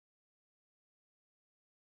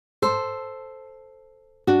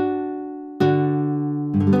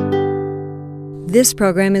This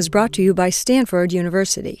program is brought to you by Stanford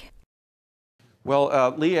University.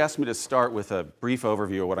 Well, Lee asked me to start with a brief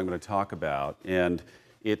overview of what I'm going to talk about, and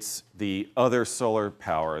it's the other solar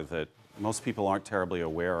power that most people aren't terribly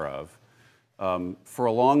aware of. For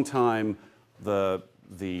a long time, the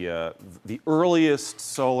earliest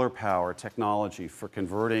solar power technology for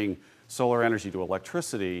converting solar energy to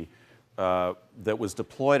electricity that was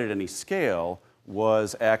deployed at any scale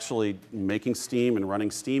was actually making steam and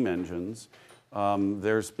running steam engines.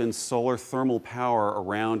 There's been solar thermal power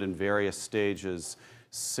around in various stages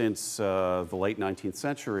since the late 19th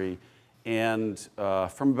century, and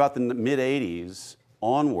from about the mid-80s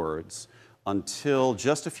onwards until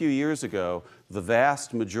just a few years ago, the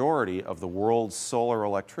vast majority of the world's solar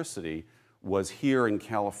electricity was here in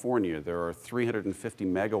California. There are 350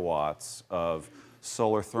 megawatts of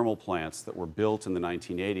solar thermal plants that were built in the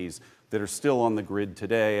 1980s that are still on the grid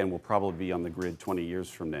today and will probably be on the grid 20 years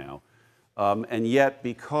from now. And yet,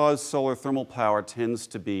 because solar thermal power tends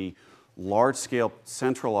to be large-scale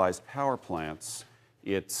centralized power plants,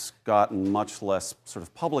 it's gotten much less sort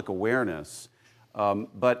of public awareness.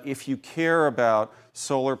 But if you care about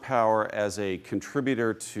solar power as a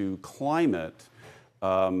contributor to climate,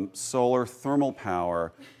 solar thermal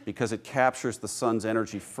power, because it captures the sun's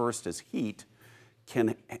energy first as heat,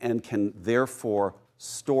 can therefore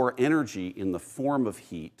store energy in the form of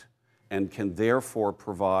heat and can therefore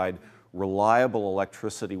provide reliable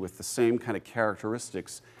electricity with the same kind of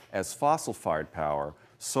characteristics as fossil-fired power.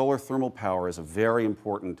 Solar thermal power is a very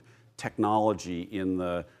important technology in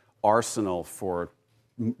the arsenal for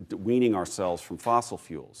weaning ourselves from fossil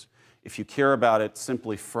fuels. If you care about it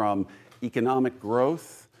simply from economic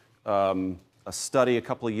growth, a study a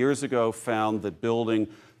couple of years ago found that building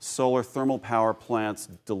solar thermal power plants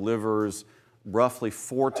delivers roughly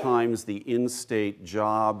 4 times the in-state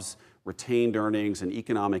jobs, retained earnings, and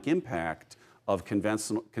economic impact of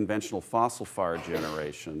conventional fossil-fired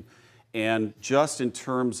generation. And just in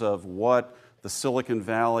terms of what the Silicon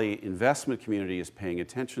Valley investment community is paying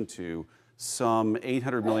attention to, some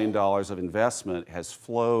 $800 million of investment has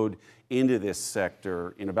flowed into this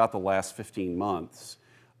sector in about the last 15 months,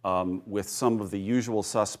 with some of the usual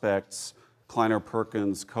suspects, Kleiner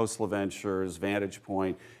Perkins, Khosla Ventures, Vantage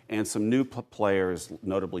Point, and some new players,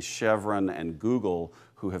 notably Chevron and Google,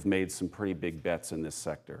 who have made some pretty big bets in this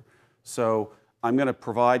sector. So I'm going to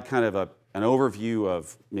provide kind of an overview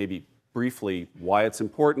of maybe briefly why it's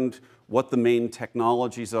important, what the main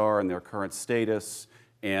technologies are and their current status,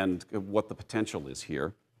 and what the potential is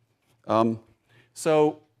here.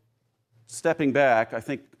 So stepping back,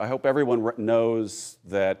 I hope everyone knows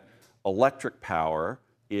that electric power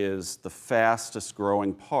is the fastest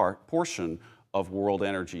growing portion of world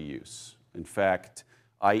energy use. In fact,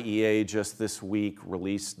 IEA just this week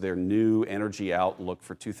released their new energy outlook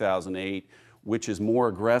for 2008, which is more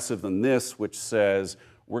aggressive than this, which says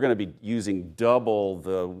we're going to be using double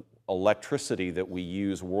the electricity that we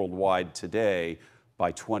use worldwide today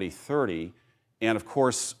by 2030. And of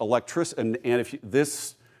course, electricity, and if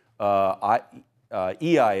this EIA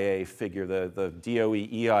figure, the DOE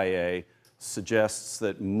EIA, suggests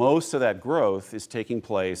that most of that growth is taking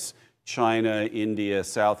place China, India,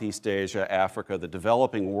 Southeast Asia, Africa, the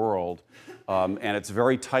developing world, and it's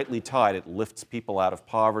very tightly tied. It lifts people out of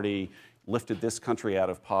poverty, lifted this country out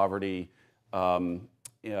of poverty in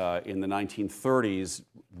the 1930s,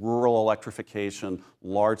 rural electrification,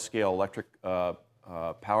 large-scale electric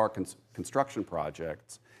power construction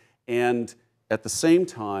projects. And at the same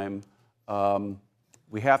time,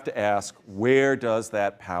 we have to ask, where does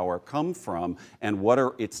that power come from, and what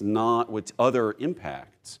are its other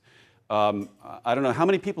impacts? I don't know, how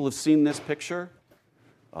many people have seen this picture?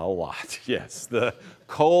 A lot, yes. The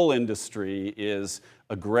coal industry is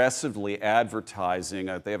aggressively advertising.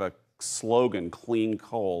 They have a slogan, clean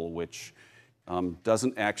coal, which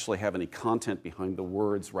doesn't actually have any content behind the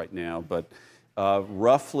words right now, but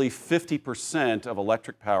roughly 50% of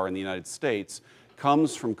electric power in the United States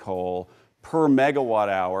comes from coal. Per megawatt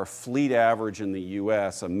hour, fleet average in the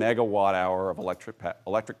US, a megawatt hour of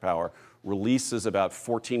electric power releases about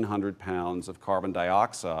 1,400 pounds of carbon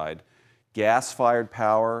dioxide. Gas-fired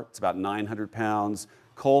power, it's about 900 pounds.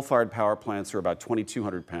 Coal-fired power plants are about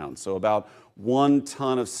 2,200 pounds, so about 1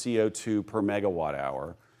 ton of CO2 per megawatt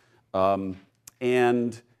hour.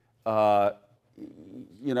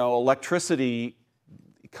 Electricity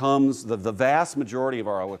comes, the vast majority of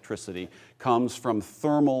our electricity comes from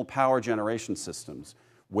thermal power generation systems,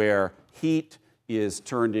 where heat is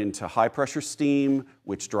turned into high-pressure steam,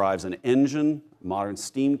 which drives an engine, modern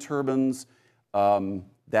steam turbines.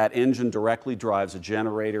 That engine directly drives a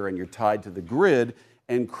generator, and you're tied to the grid.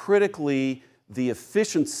 And critically, the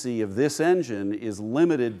efficiency of this engine is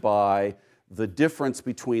limited by the difference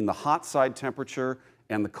between the hot side temperature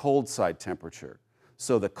and the cold side temperature.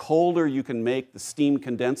 So the colder you can make the steam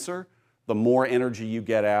condenser, the more energy you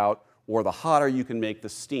get out, or the hotter you can make the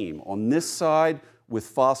steam. On this side, with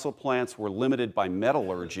fossil plants, we're limited by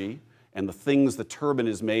metallurgy and the things the turbine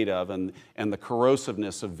is made of and the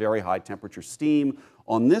corrosiveness of very high temperature steam.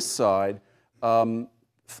 On this side,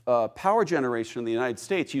 power generation in the United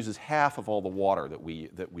States uses half of all the water that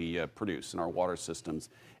we produce in our water systems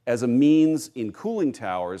as a means in cooling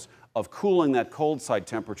towers of cooling that cold side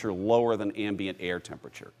temperature lower than ambient air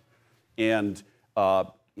temperature. And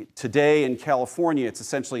today in California, it's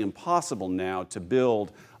essentially impossible now to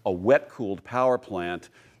build a wet-cooled power plant.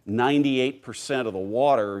 98% of the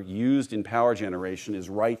water used in power generation is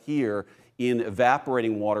right here in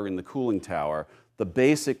evaporating water in the cooling tower. The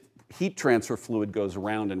basic heat transfer fluid goes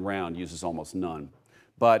round and round, uses almost none.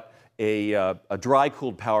 But a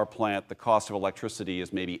dry-cooled power plant, the cost of electricity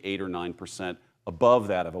is maybe 8 or 9% above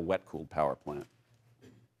that of a wet-cooled power plant.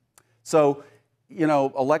 So, you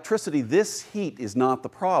know, electricity, this heat is not the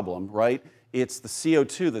problem, right? It's the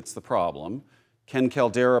CO2 that's the problem. Ken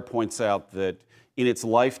Caldera points out that in its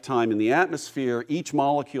lifetime in the atmosphere, each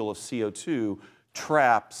molecule of CO2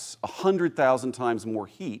 traps 100,000 times more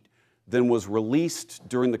heat than was released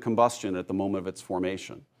during the combustion at the moment of its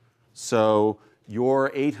formation. So your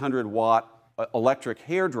 800-watt electric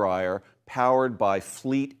hairdryer powered by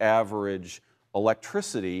fleet average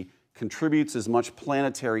electricity contributes as much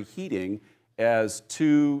planetary heating as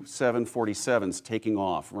two 747s taking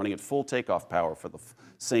off, running at full takeoff power for the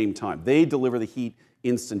same time. They deliver the heat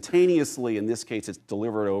instantaneously. In this case, it's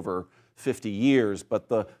delivered over 50 years, but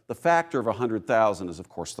the factor of 100,000 is, of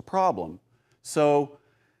course, the problem. So,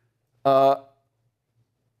 of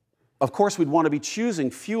course, we'd want to be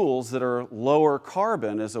choosing fuels that are lower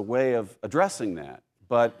carbon as a way of addressing that.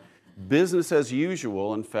 But business as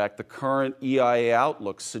usual, in fact, the current EIA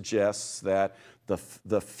outlook suggests that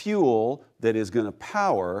the fuel that is going to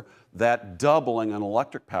power that doubling in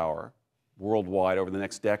electric power worldwide over the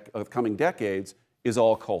next coming decades is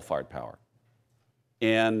all coal-fired power.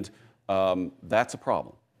 And that's a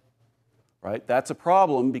problem, right? That's a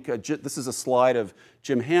problem because this is a slide of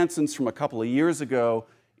Jim Hansen's from a couple of years ago.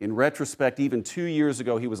 In retrospect, even 2 years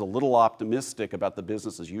ago, he was a little optimistic about the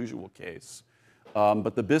business as usual case.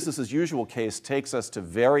 But the business as usual case takes us to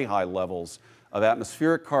very high levels of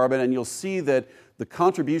atmospheric carbon, and you'll see that the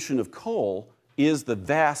contribution of coal is the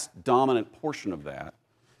vast dominant portion of that.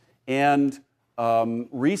 And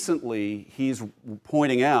recently, he's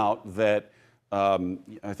pointing out that,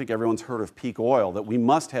 I think everyone's heard of peak oil, that we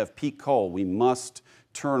must have peak coal. We must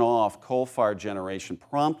turn off coal-fired generation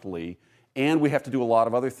promptly, and we have to do a lot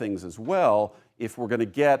of other things as well if we're going to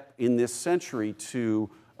get, in this century, to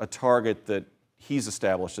a target that he's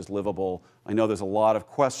established as livable. I know there's a lot of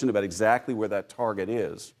question about exactly where that target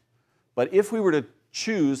is. But if we were to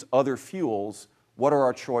choose other fuels, what are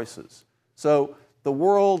our choices? So the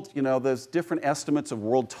world, you know, there's different estimates of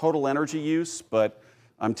world total energy use, but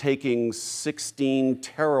I'm taking 16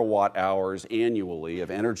 terawatt hours annually of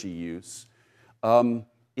energy use.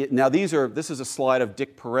 Now this is a slide of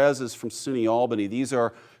Dick Perez's from SUNY Albany. These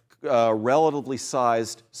are relatively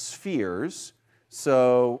sized spheres.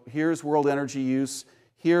 So here's world energy use.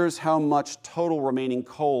 Here's how much total remaining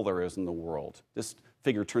coal there is in the world. This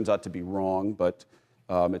figure turns out to be wrong, but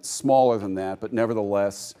it's smaller than that. But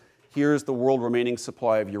nevertheless, here's the world remaining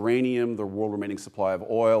supply of uranium, the world remaining supply of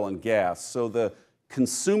oil and gas. So the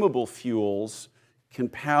consumable fuels can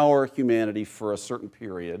power humanity for a certain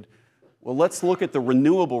period. Well, let's look at the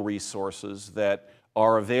renewable resources that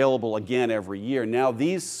are available again every year. Now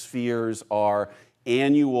these spheres are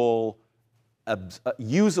annual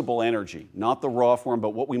usable energy, not the raw form,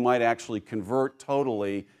 but what we might actually convert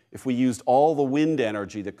totally. If we used all the wind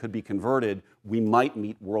energy that could be converted, we might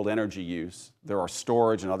meet world energy use. There are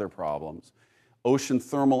storage and other problems. Ocean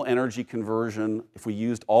thermal energy conversion, if we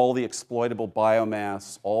used all the exploitable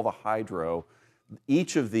biomass, all the hydro,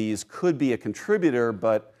 each of these could be a contributor,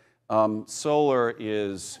 but solar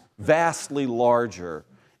is vastly larger.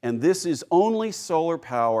 And this is only solar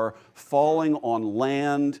power falling on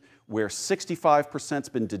land where 65% has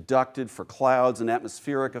been deducted for clouds and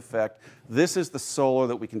atmospheric effect. This is the solar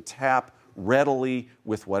that we can tap readily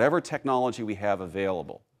with whatever technology we have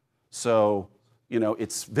available. So, you know,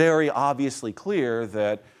 it's very obviously clear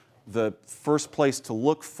that the first place to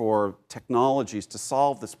look for technologies to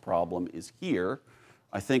solve this problem is here.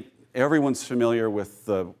 I think everyone's familiar with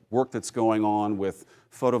the work that's going on with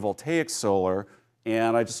photovoltaic solar,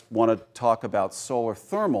 and I just want to talk about solar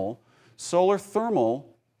thermal. Solar thermal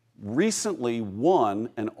recently won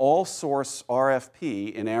an all-source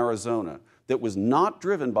RFP in Arizona that was not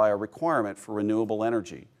driven by a requirement for renewable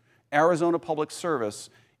energy. Arizona Public Service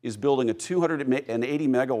is building a 280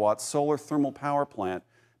 megawatt solar thermal power plant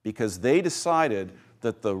because they decided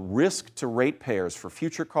that the risk to ratepayers for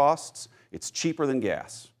future costs, it's cheaper than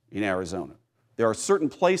gas in Arizona. There are certain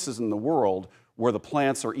places in the world where the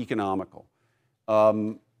plants are economical.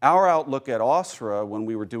 Our outlook at OSRA, when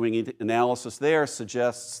we were doing analysis there,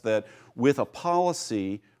 suggests that with a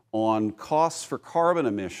policy on costs for carbon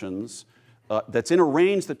emissions that's in a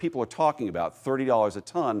range that people are talking about, $30 a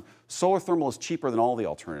ton, solar thermal is cheaper than all the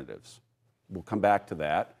alternatives. We'll come back to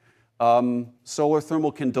that. Solar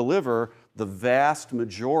thermal can deliver the vast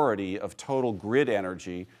majority of total grid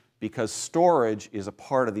energy because storage is a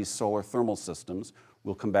part of these solar thermal systems.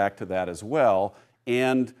 We'll come back to that as well.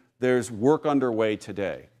 And there's work underway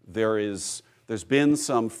today. There's been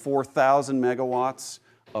some 4,000 megawatts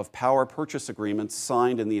of power purchase agreements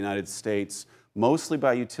signed in the United States, mostly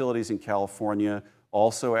by utilities in California,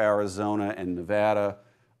 also Arizona and Nevada.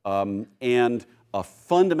 And a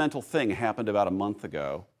fundamental thing happened about a month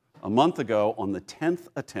ago. A month ago, on the 10th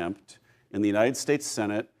attempt in the United States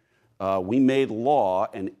Senate, we made law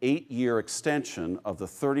an 8-year extension of the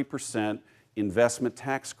 30% investment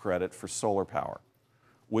tax credit for solar power,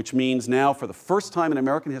 which means now, for the first time in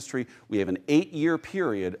American history, we have an 8-year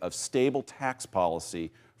period of stable tax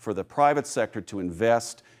policy for the private sector to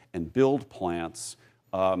invest and build plants.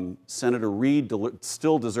 Senator Reid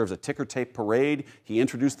still deserves a ticker tape parade. He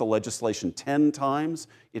introduced the legislation 10 times.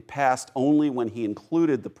 It passed only when he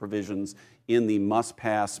included the provisions in the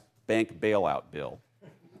must-pass bank bailout bill,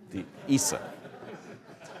 the ESA.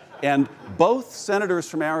 And both senators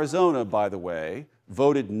from Arizona, by the way,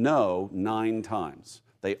 voted no 9 times.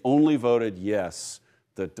 They only voted yes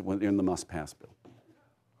in the must-pass bill.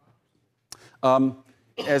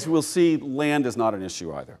 As we'll see, land is not an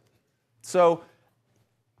issue either. So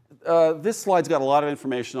this slide's got a lot of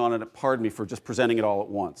information on it. Pardon me for just presenting it all at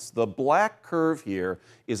once. The black curve here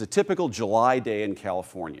is a typical July day in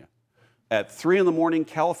California. At 3 in the morning,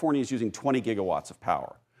 California is using 20 gigawatts of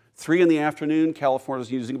power. 3 in the afternoon, California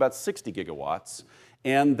is using about 60 gigawatts.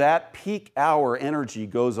 And that peak hour energy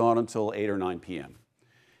goes on until 8 or 9 p.m.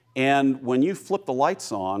 And when you flip the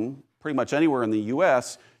lights on, pretty much anywhere in the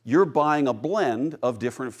US, you're buying a blend of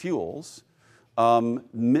different fuels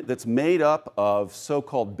that's made up of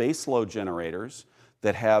so-called baseload generators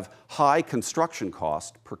that have high construction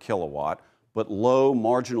cost per kilowatt, but low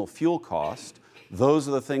marginal fuel cost. Those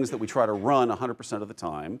are the things that we try to run 100% of the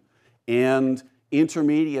time. And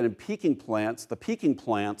intermediate and peaking plants, the peaking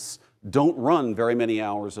plants don't run very many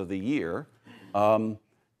hours of the year.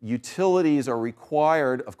 Utilities are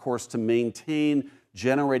required, of course, to maintain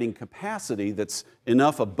generating capacity that's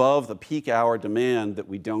enough above the peak hour demand that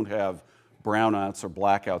we don't have brownouts or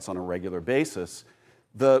blackouts on a regular basis.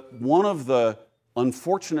 One of the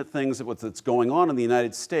unfortunate things that's going on in the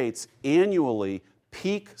United States, annually,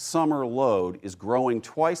 peak summer load is growing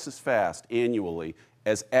twice as fast annually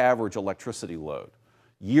as average electricity load.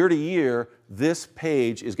 Year to year, this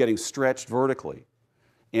page is getting stretched vertically.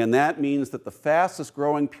 And that means that the fastest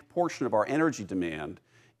growing portion of our energy demand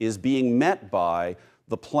is being met by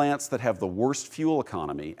the plants that have the worst fuel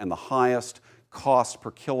economy and the highest cost per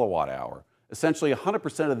kilowatt hour. Essentially,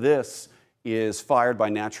 100% of this is fired by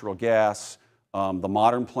natural gas. The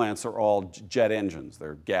modern plants are all jet engines.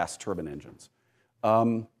 They're gas turbine engines.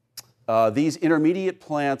 These intermediate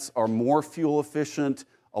plants are more fuel efficient.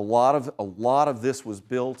 A lot of this was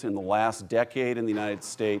built in the last decade in the United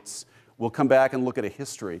States. We'll come back and look at a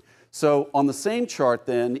history. So on the same chart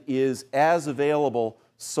then is as available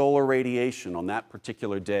solar radiation on that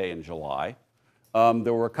particular day in July.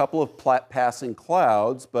 There were a couple of passing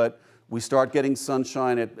clouds, but we start getting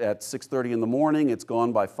sunshine at 6:30 in the morning. It's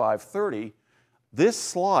gone by 5:30. This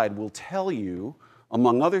slide will tell you,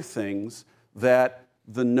 among other things, that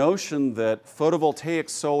the notion that photovoltaic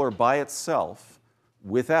solar by itself,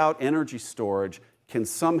 without energy storage, can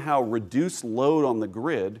somehow reduce load on the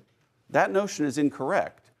grid, that notion is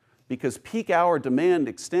incorrect, because peak hour demand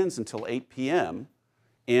extends until 8 p.m.,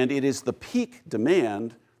 and it is the peak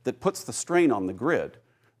demand that puts the strain on the grid.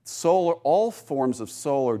 Solar, all forms of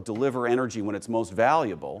solar deliver energy when it's most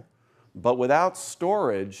valuable, but without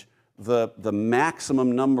storage, the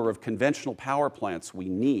maximum number of conventional power plants we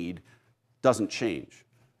need doesn't change.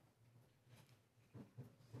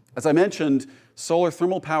 As I mentioned, solar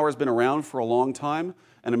thermal power has been around for a long time.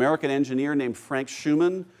 An American engineer named Frank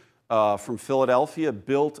Schumann from Philadelphia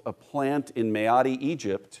built a plant in Meadi,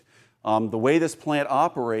 Egypt. The way this plant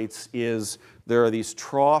operates is there are these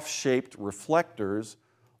trough-shaped reflectors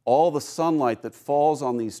all the sunlight that falls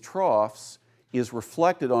on these troughs is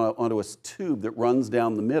reflected onto a tube that runs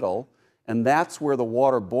down the middle, and that's where the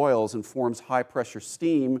water boils and forms high-pressure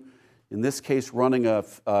steam, in this case running a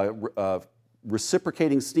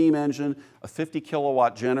reciprocating steam engine, a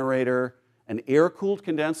 50-kilowatt generator, an air-cooled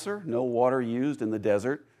condenser, no water used in the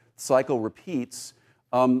desert. The cycle repeats.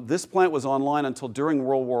 This plant was online until during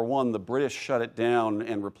World War I, the British shut it down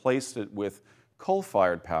and replaced it with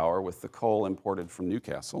coal-fired power, with the coal imported from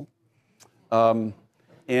Newcastle.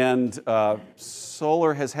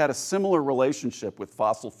 Solar has had a similar relationship with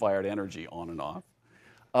fossil-fired energy on and off.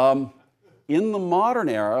 In the modern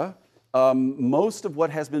era, most of what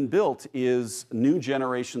has been built is new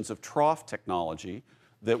generations of trough technology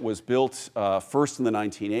that was built first in the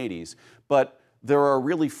 1980s. But there are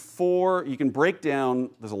really four, you can break down,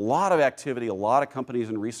 there's a lot of activity, a lot of companies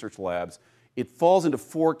and research labs. It falls into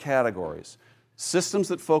four categories. Systems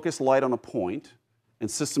that focus light on a point, and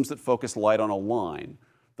systems that focus light on a line.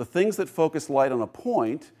 The things that focus light on a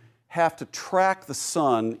point have to track the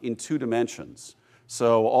sun in 2 dimensions.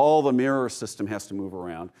 So all the mirror system has to move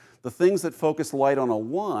around. The things that focus light on a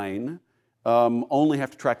line only have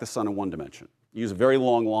to track the sun in 1 dimension. You use a very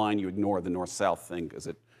long line, you ignore the north-south thing because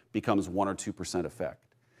it becomes 1 or 2%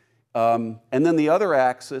 effect. And then the other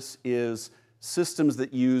axis is systems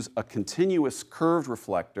that use a continuous curved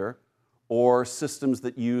reflector, or systems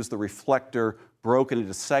that use the reflector broken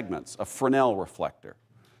into segments, a Fresnel reflector.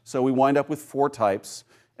 So we wind up with 4 types,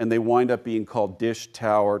 and they wind up being called dish,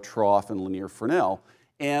 tower, trough, and linear Fresnel.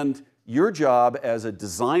 And your job as a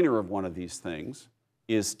designer of one of these things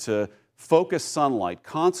is to focus sunlight,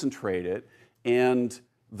 concentrate it, and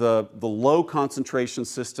the low concentration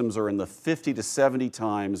systems are in the 50 to 70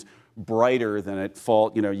 times brighter than it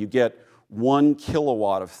falls. You know, you get 1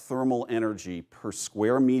 kilowatt of thermal energy per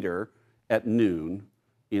square meter at noon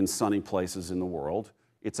in sunny places in the world.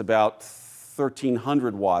 It's about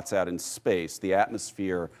 1,300 watts out in space. The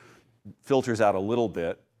atmosphere filters out a little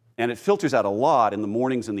bit, and it filters out a lot in the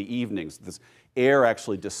mornings and the evenings. This air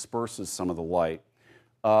actually disperses some of the light.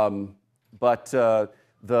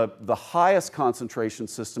 The highest concentration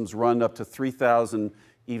systems run up to 3,000,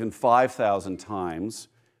 even 5,000 times.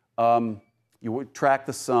 You would track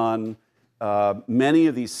the sun. Many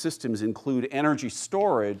of these systems include energy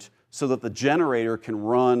storage so that the generator can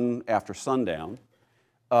run after sundown.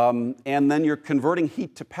 And then you're converting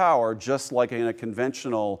heat to power just like in a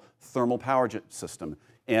conventional thermal power system.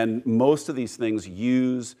 And most of these things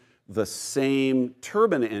use the same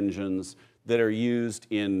turbine engines that are used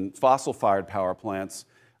in fossil-fired power plants.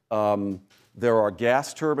 There are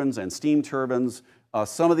gas turbines and steam turbines.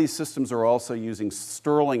 Some of these systems are also using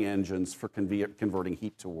Stirling engines for converting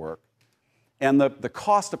heat to work. And the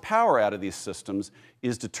cost of power out of these systems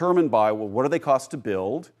is determined by, well, what do they cost to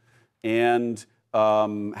build, and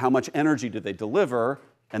how much energy do they deliver,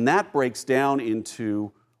 and that breaks down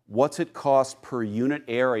into what's it cost per unit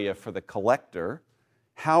area for the collector,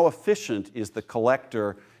 how efficient is the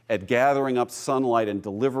collector at gathering up sunlight and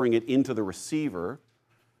delivering it into the receiver,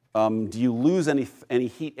 do you lose any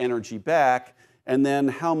heat energy back, and then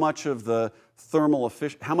how much of the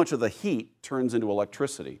how much of the heat turns into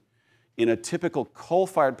electricity. In a typical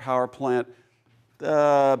coal-fired power plant,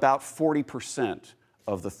 about 40%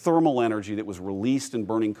 of the thermal energy that was released in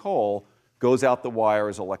burning coal goes out the wire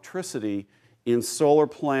as electricity. In solar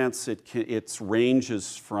plants, it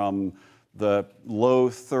ranges from the low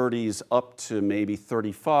 30s up to maybe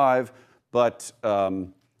 35, but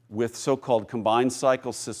with so-called combined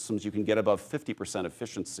cycle systems, you can get above 50%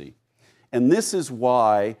 efficiency. And this is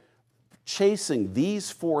why chasing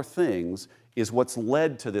these 4 things is what's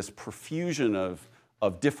led to this profusion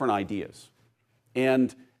of different ideas.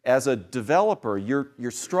 And as a developer,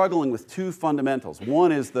 you're struggling with 2 fundamentals.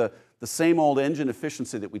 One is the same old engine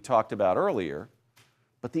efficiency that we talked about earlier,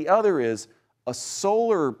 but the other is a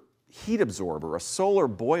solar heat absorber, a solar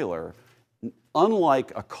boiler,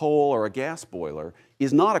 unlike a coal or a gas boiler,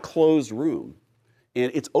 is not a closed room.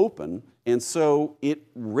 And it's open, and so it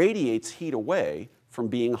radiates heat away from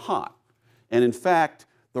being hot. And in fact,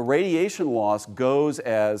 the radiation loss goes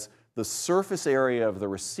as the surface area of the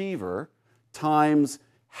receiver times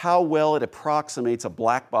how well it approximates a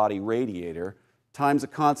blackbody radiator times a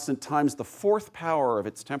constant times the 4th power of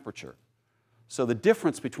its temperature. So the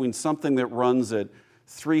difference between something that runs at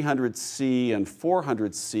 300 C and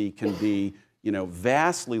 400 C can be,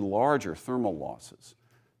 vastly larger thermal losses.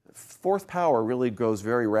 4th power really goes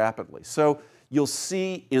very rapidly. So you'll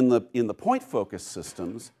see in the point focus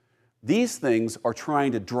systems, these things are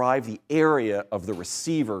trying to drive the area of the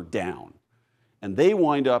receiver down. And they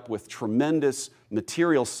wind up with tremendous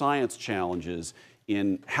material science challenges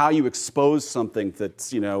in how you expose something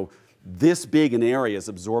that's, this big an area is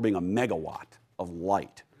absorbing a megawatt of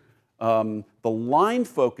light. The line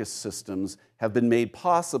focus systems have been made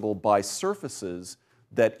possible by surfaces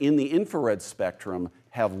that in the infrared spectrum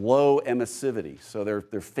have low emissivity. So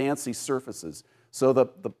they're fancy surfaces. So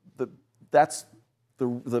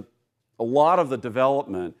a lot of the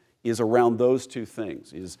development is around those two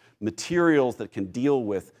things, is materials that can deal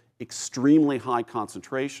with extremely high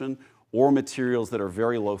concentration or materials that are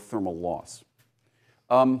very low thermal loss.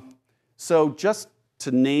 So just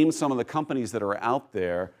to name some of the companies that are out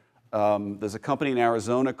there, there's a company in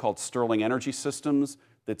Arizona called Sterling Energy Systems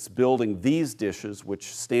that's building these dishes,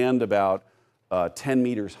 which stand about 10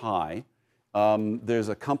 meters high. There's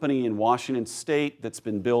a company in Washington State that's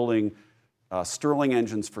been building Stirling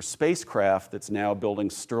engines for spacecraft that's now building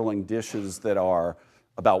Stirling dishes that are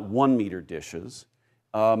about 1 meter dishes.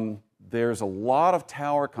 There's a lot of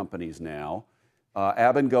tower companies now.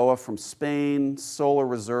 Abengoa from Spain, Solar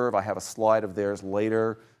Reserve, I have a slide of theirs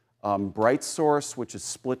later. BrightSource, which is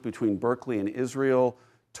split between Berkeley and Israel.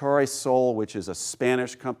 Torre Sol, which is a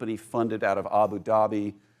Spanish company funded out of Abu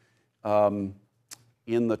Dhabi.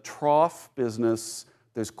 In the trough business,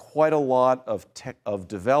 there's quite a lot of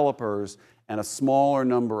developers and a smaller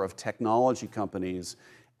number of technology companies.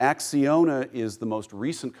 Acciona is the most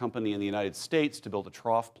recent company in the United States to build a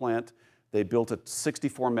trough plant. They built a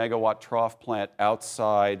 64 megawatt trough plant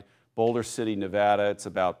outside Boulder City, Nevada. It's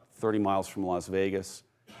about 30 miles from Las Vegas.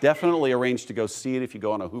 Definitely arrange to go see it if you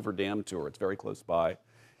go on a Hoover Dam tour. It's very close by.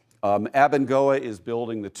 Abengoa is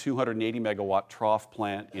building the 280 megawatt trough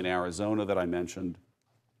plant in Arizona that I mentioned.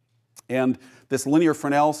 And this linear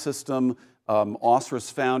Fresnel system, Osra's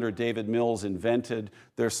founder David Mills invented.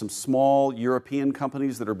 There's some small European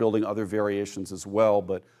companies that are building other variations as well,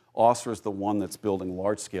 but Osra is the one that's building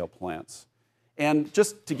large-scale plants. And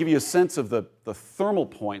just to give you a sense of the thermal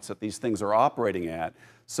points that these things are operating at,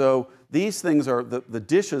 so these things are, the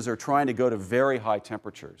dishes are trying to go to very high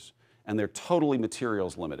temperatures, and they're totally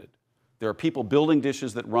materials limited. There are people building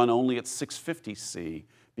dishes that run only at 650 C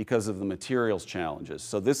because of the materials challenges.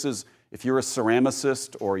 So this is, if you're a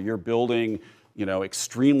ceramicist or you're building,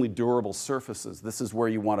 extremely durable surfaces, this is where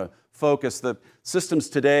you want to focus. The systems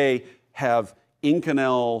today have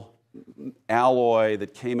Inconel alloy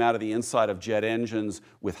that came out of the inside of jet engines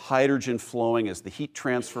with hydrogen flowing as the heat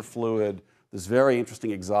transfer fluid. This very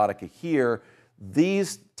interesting exotica here.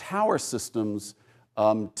 These tower systems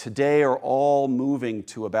today are all moving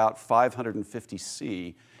to about 550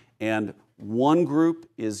 C, and one group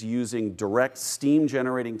is using direct steam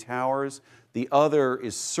generating towers. The other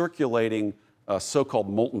is circulating so-called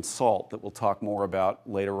molten salt that we'll talk more about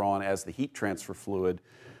later on as the heat transfer fluid.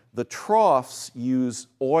 The troughs use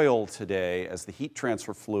oil today as the heat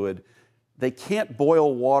transfer fluid. They can't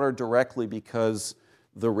boil water directly because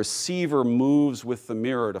the receiver moves with the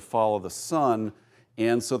mirror to follow the sun,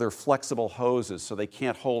 and so they're flexible hoses, so they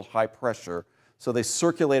can't hold high pressure. So they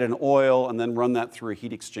circulate an oil and then run that through a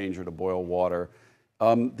heat exchanger to boil water.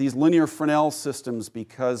 These linear Fresnel systems,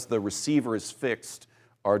 because the receiver is fixed,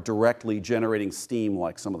 are directly generating steam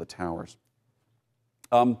like some of the towers.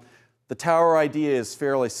 The tower idea is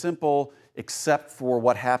fairly simple, except for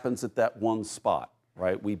what happens at that one spot,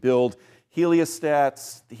 right? We build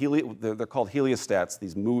heliostats, they're called heliostats,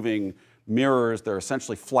 these moving mirrors. They're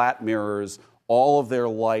essentially flat mirrors. All of their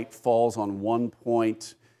light falls on one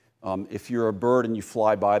point. If you're a bird and you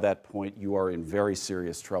fly by that point, you are in very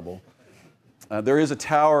serious trouble. There is a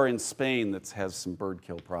tower in Spain that has some bird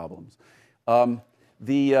kill problems.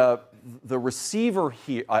 The receiver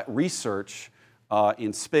research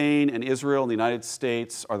in Spain and Israel and the United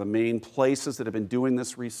States are the main places that have been doing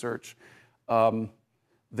this research.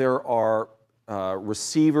 There are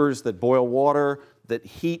receivers that boil water, that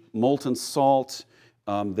heat molten salt.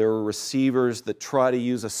 There are receivers that try to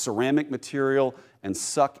use a ceramic material and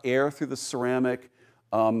suck air through the ceramic.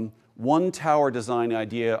 One tower design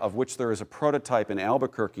idea, of which there is a prototype in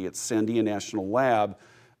Albuquerque at Sandia National Lab,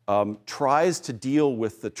 tries to deal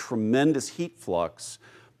with the tremendous heat flux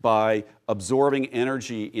by absorbing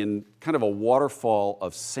energy in kind of a waterfall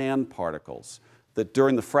of sand particles that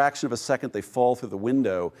during the fraction of a second they fall through the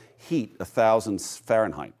window heat 1,000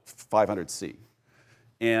 Fahrenheit, 500 C.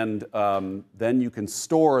 And then you can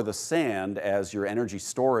store the sand as your energy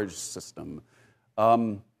storage system.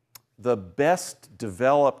 The best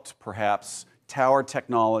developed, perhaps, tower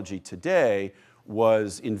technology today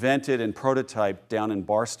was invented and prototyped down in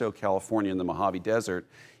Barstow, California in the Mojave Desert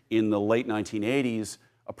in the late 1980s.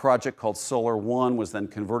 A project called Solar 1 was then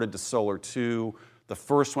converted to Solar 2. The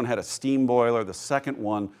first one had a steam boiler. The second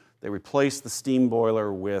one, they replaced the steam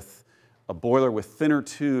boiler with a boiler with thinner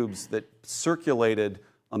tubes that circulated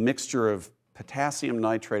a mixture of potassium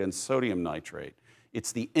nitrate and sodium nitrate.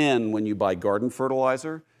 It's the N when you buy garden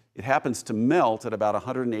fertilizer. It happens to melt at about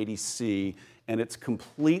 180 C, and it's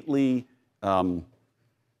completely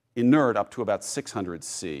inert up to about 600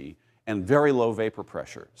 C, and very low vapor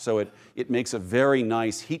pressure. So it makes a very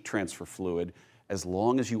nice heat transfer fluid as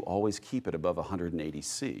long as you always keep it above 180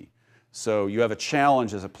 C. So you have a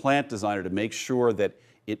challenge as a plant designer to make sure that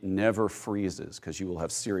it never freezes, because you will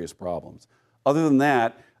have serious problems. Other than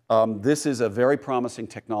that, this is a very promising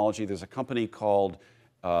technology. There's a company called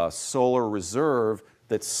Solar Reserve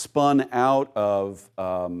that spun out of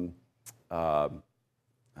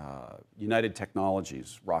United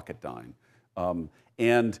Technologies, Rocketdyne.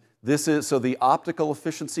 And this is, so the optical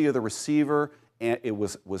efficiency of the receiver, it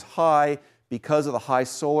was high. Because of the high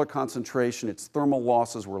solar concentration, its thermal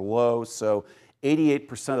losses were low, so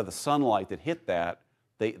 88% of the sunlight that hit that,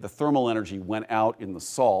 the thermal energy went out in the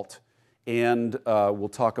salt, and we'll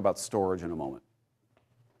talk about storage in a moment.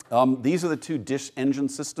 These are the two dish engine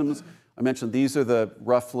systems. I mentioned these are the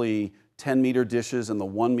roughly 10-meter dishes and the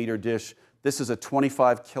 1-meter dish. This is a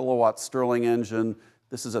 25 kilowatt Stirling engine.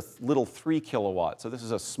 This is a little 3 kilowatt, so this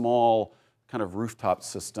is a small kind of rooftop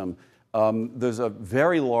system. There's a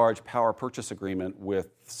very large power purchase agreement with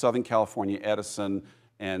Southern California Edison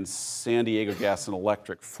and San Diego Gas and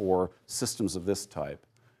Electric for systems of this type.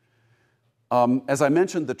 As I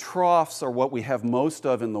mentioned, the troughs are what we have most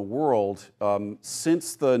of in the world.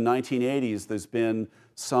 Since the 1980s, there's been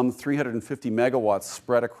some 350 megawatts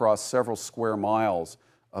spread across several square miles,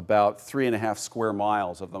 about 3.5 square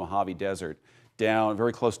miles of the Mojave Desert, down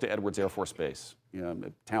very close to Edwards Air Force Base,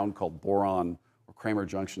 a town called Boron, Kramer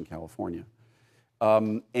Junction, California.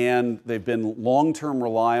 And they've been long-term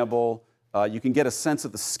reliable. You can get a sense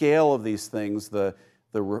of the scale of these things.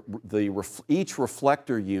 Each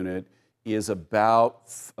reflector unit is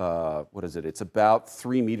about, what is it? It's about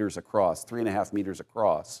 3 meters across, 3.5 meters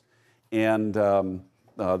across. And the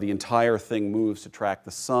entire thing moves to track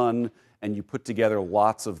the sun, and you put together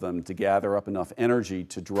lots of them to gather up enough energy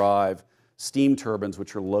to drive steam turbines,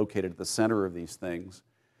 which are located at the center of these things.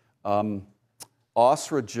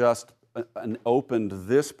 OSRA just opened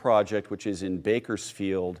this project, which is in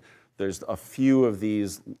Bakersfield. There's a few of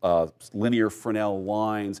these linear Fresnel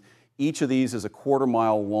lines. Each of these is a 1/4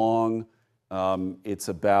 mile long. It's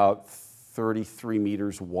about 33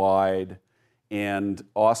 meters wide. And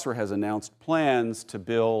OSRA has announced plans to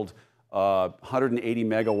build 180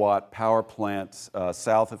 megawatt power plants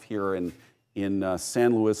south of here in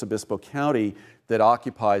San Luis Obispo County that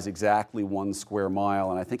occupies exactly 1 square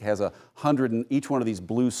mile, and I think has 100, and each one of these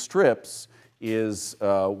blue strips is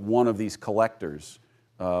one of these collectors.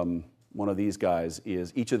 One of these guys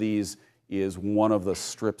is, each of these is one of the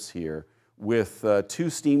strips here, with 2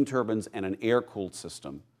 steam turbines and an air-cooled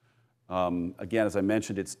system. Again, as I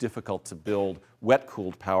mentioned, it's difficult to build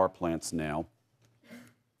wet-cooled power plants now.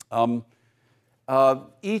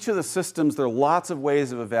 Each of the systems, there are lots of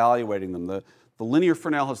ways of evaluating them. The linear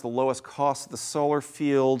Fresnel has the lowest cost of the solar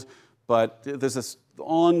field, but there's this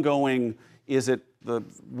ongoing,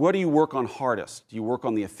 what do you work on hardest? Do you work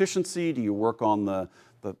on the efficiency? Do you work on the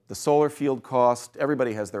solar field cost?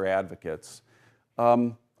 Everybody has their advocates.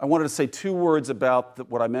 I wanted to say 2 words about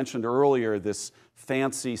what I mentioned earlier, this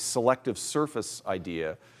fancy selective surface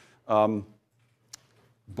idea.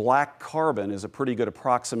 Black carbon is a pretty good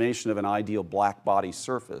approximation of an ideal black body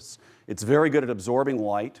surface. It's very good at absorbing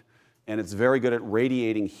light, and it's very good at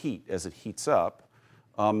radiating heat as it heats up.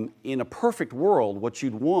 In a perfect world, what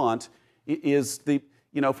you'd want is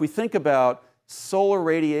if we think about solar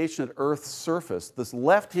radiation at Earth's surface, this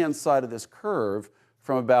left-hand side of this curve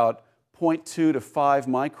from about 0.2 to 5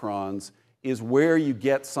 microns is where you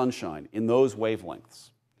get sunshine, in those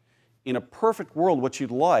wavelengths. In a perfect world, what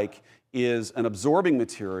you'd like is an absorbing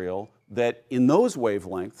material that in those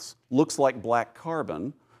wavelengths looks like black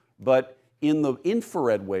carbon, but in the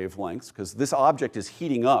infrared wavelengths, because this object is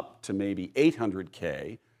heating up to maybe 800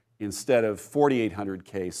 K instead of 4800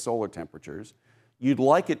 K solar temperatures, you'd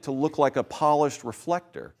like it to look like a polished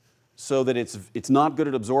reflector so that it's not good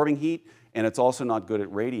at absorbing heat and it's also not good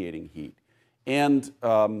at radiating heat. And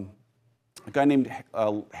a guy named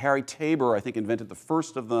Harry Tabor, I think, invented the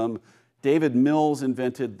first of them. David Mills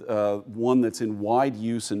invented one that's in wide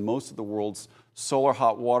use in most of the world's solar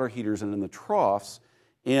hot water heaters and in the troughs.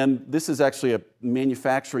 And this is actually a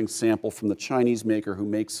manufacturing sample from the Chinese maker who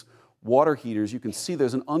makes water heaters. You can see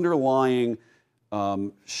there's an underlying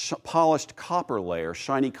polished copper layer,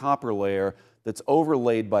 shiny copper layer, that's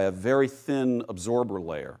overlaid by a very thin absorber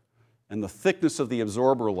layer. and the thickness of the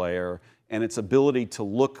absorber layer and its ability to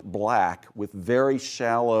look black with very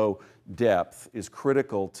shallow depth is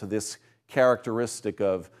critical to this characteristic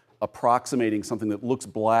of approximating something that looks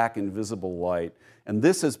black in visible light. And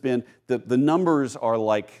this has been, the numbers are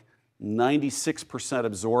like 96%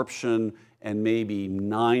 absorption and maybe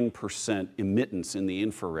 9% emittance in the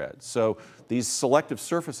infrared. So these selective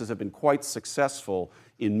surfaces have been quite successful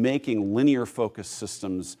in making linear focus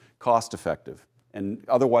systems cost effective. And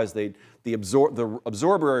otherwise, the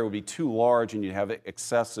absorber area would be too large and you'd have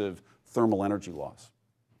excessive thermal energy loss.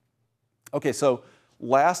 Okay, so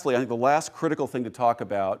lastly, I think the last critical thing to talk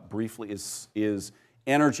about briefly is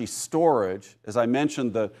energy storage. As I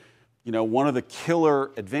mentioned, one of the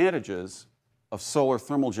killer advantages of solar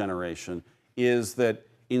thermal generation is that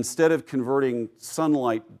instead of converting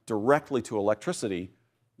sunlight directly to electricity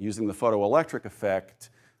using the photoelectric effect,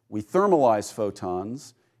 we thermalize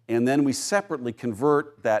photons, and then we separately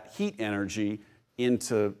convert that heat energy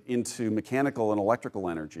into mechanical and electrical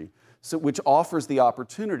energy, so, which offers the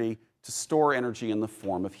opportunity to store energy in the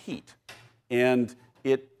form of heat. And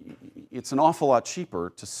it's an awful lot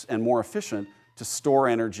cheaper and more efficient to store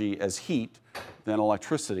energy as heat than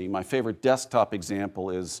electricity. My favorite desktop example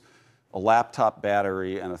is a laptop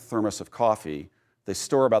battery and a thermos of coffee. They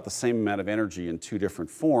store about the same amount of energy in two different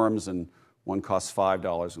forms, and one costs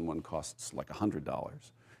 $5 and one costs like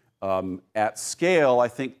 $100. At scale, I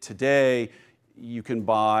think today you can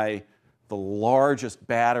buy the largest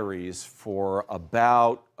batteries for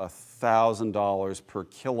about $1,000 per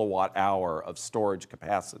kilowatt hour of storage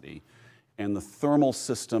capacity, and the thermal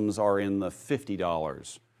systems are in the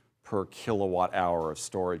 $50 per kilowatt hour of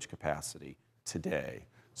storage capacity today.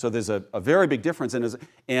 So there's a very big difference,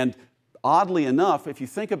 and oddly enough, if you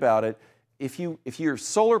think about it, if your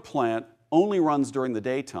solar plant only runs during the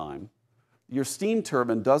daytime, your steam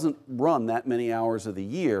turbine doesn't run that many hours of the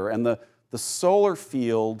year, and the solar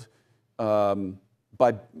field,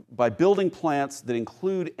 by building plants that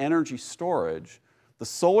include energy storage, the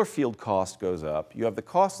solar field cost goes up. You have the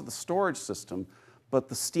cost of the storage system, but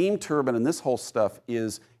the steam turbine and this whole stuff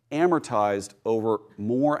is amortized over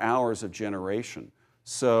more hours of generation.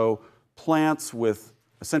 So plants with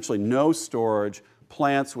essentially no storage,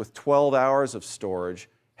 plants with 12 hours of storage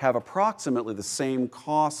have approximately the same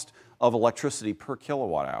cost of electricity per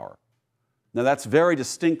kilowatt hour. Now that's very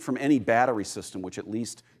distinct from any battery system, which at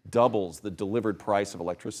least doubles the delivered price of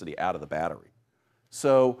electricity out of the battery.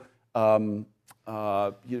 So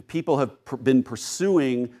people have been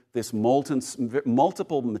pursuing this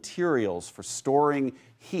multiple materials for storing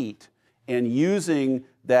heat and using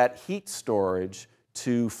that heat storage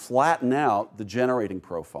to flatten out the generating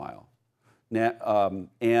profile. Now,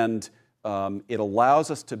 it allows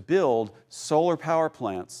us to build solar power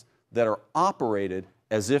plants that are operated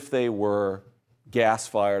as if they were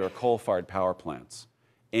gas-fired or coal-fired power plants.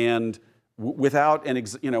 And without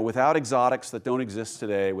exotics that don't exist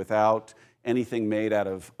today, without anything made out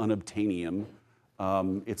of unobtainium,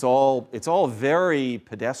 it's all very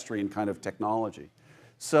pedestrian kind of technology.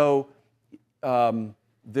 So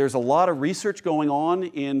there's a lot of research going on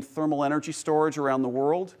in thermal energy storage around the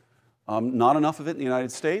world. Not enough of it in the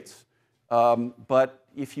United States. But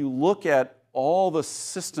if you look at all the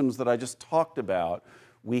systems that I just talked about,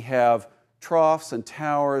 we have troughs and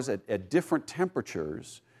towers at different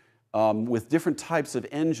temperatures with different types of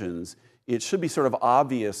engines. It should be sort of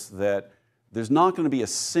obvious that there's not going to be a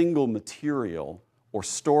single material or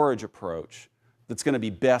storage approach that's going to be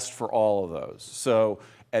best for all of those. So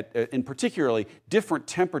in particularly, different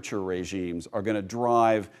temperature regimes are going to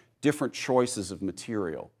drive different choices of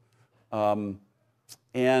material.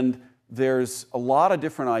 And there's a lot of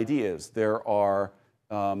different ideas. There are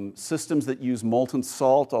systems that use molten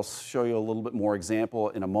salt. I'll show you a little bit more example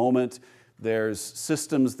in a moment. There's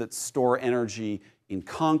systems that store energy in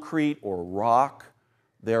concrete or rock.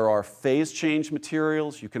 There are phase change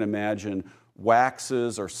materials. You can imagine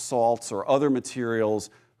waxes or salts or other materials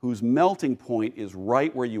whose melting point is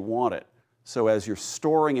right where you want it. So as you're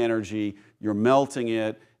storing energy, you're melting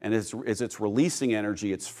it, and as it's releasing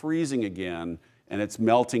energy, it's freezing again, and its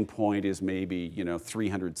melting point is maybe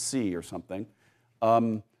 300 C or something.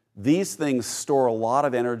 These things store a lot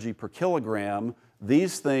of energy per kilogram.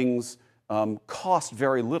 These things cost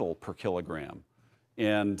very little per kilogram.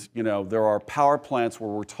 And there are power plants where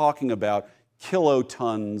we're talking about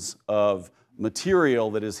kilotons of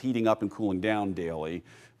material that is heating up and cooling down daily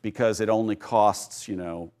because it only costs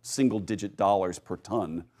single-digit dollars per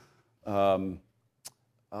ton. And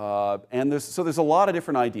there's a lot of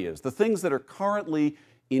different ideas. The things that are currently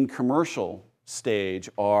in commercial stage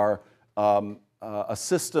are a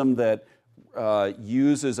system that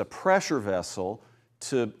uses a pressure vessel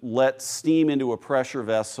to let steam into a pressure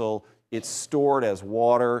vessel. It's stored as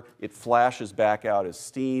water. It flashes back out as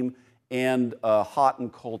steam, and hot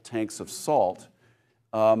and cold tanks of salt.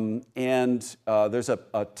 There's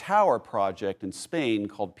a tower project in Spain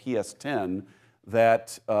called PS10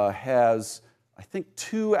 that has, I think,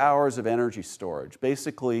 2 hours of energy storage.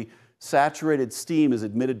 Basically, saturated steam is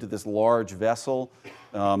admitted to this large vessel.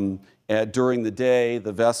 During the day,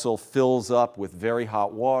 the vessel fills up with very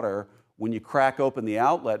hot water. When you crack open the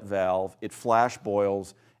outlet valve, it flash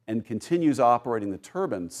boils and continues operating the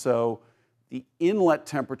turbine. So the inlet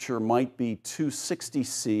temperature might be 260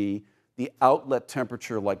 C, the outlet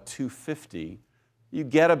temperature like 250. You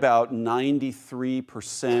get about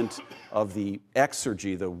 93% of the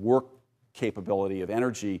exergy, the work capability of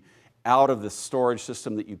energy, out of the storage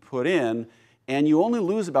system that you put in, and you only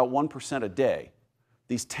lose about 1% a day.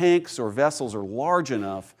 These tanks or vessels are large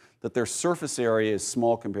enough that their surface area is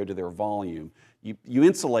small compared to their volume. You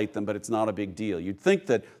insulate them, but it's not a big deal. You'd think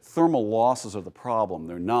that thermal losses are the problem.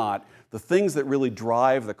 They're not. The things that really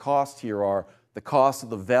drive the cost here are the cost of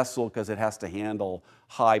the vessel, because it has to handle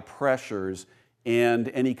high pressures, and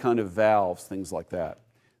any kind of valves, things like that.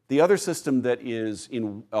 The other system that is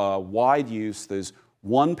in wide use, there's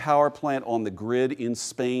one power plant on the grid in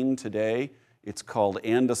Spain today. It's called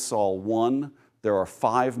Andasol 1. There are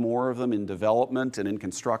 5 more of them in development and in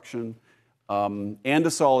construction.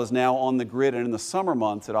 Andasol is now on the grid, and in the summer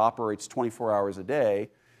months it operates 24 hours a day.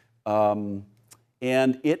 And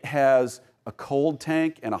it has a cold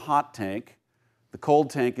tank and a hot tank. The cold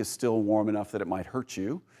tank is still warm enough that it might hurt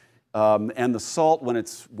you. And the salt, when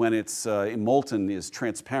it's molten, is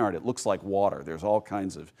transparent. It looks like water. There's all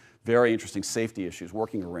kinds of very interesting safety issues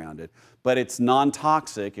working around it. But it's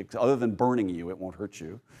non-toxic. Other than burning you, it won't hurt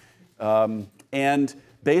you. And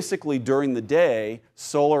basically, during the day,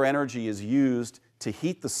 solar energy is used to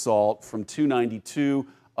heat the salt from 292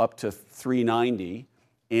 up to 390.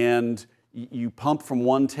 And you pump from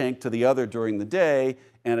one tank to the other during the day,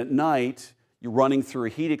 and at night, you're running through a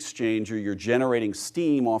heat exchanger, you're generating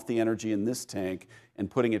steam off the energy in this tank and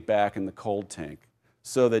putting it back in the cold tank.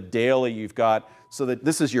 So that daily so that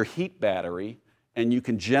this is your heat battery, and you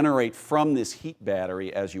can generate from this heat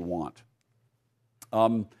battery as you want.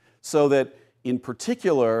 So that in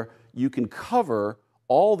particular, you can cover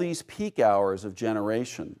all these peak hours of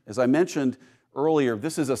generation. As I mentioned earlier,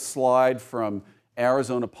 this is a slide from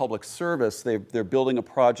Arizona Public Service. They're building a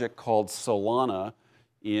project called Solana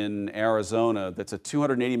in Arizona that's a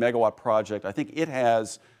 280 megawatt project. I think it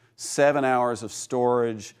has 7 hours of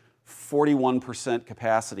storage, 41%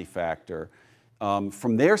 capacity factor.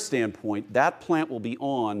 From their standpoint, that plant will be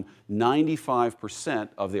on 95%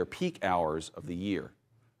 of their peak hours of the year.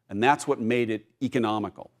 And that's what made it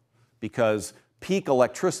economical, because peak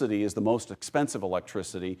electricity is the most expensive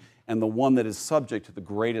electricity and the one that is subject to the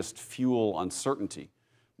greatest fuel uncertainty.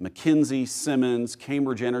 McKinsey, Simmons,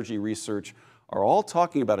 Cambridge Energy Research are all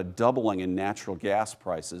talking about a doubling in natural gas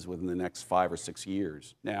prices within the next 5 or 6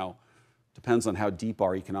 years. Now, depends on how deep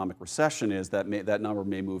our economic recession is, that number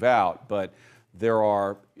may move out, but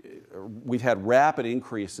we've had rapid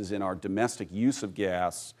increases in our domestic use of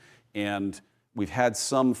gas, and we've had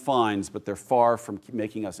some fines, but they're far from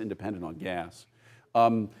making us independent on gas.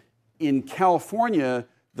 In California,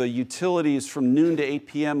 the utilities from noon to 8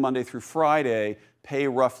 p.m. Monday through Friday pay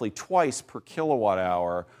roughly twice per kilowatt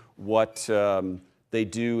hour what they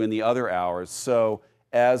do in the other hours. So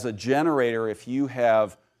as a generator, if you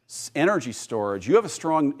have energy storage, you have a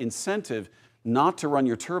strong incentive not to run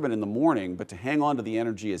your turbine in the morning, but to hang on to the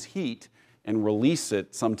energy as heat and release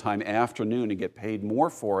it sometime afternoon and get paid more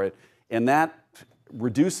for it. And that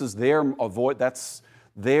reduces their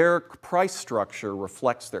price structure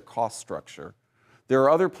reflects their cost structure. There are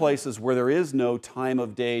other places where there is no time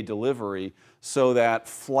of day delivery, so that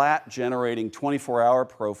flat generating 24-hour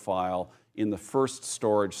profile in the first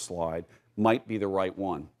storage slide might be the right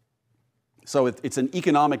one. So it's an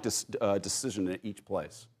economic decision at each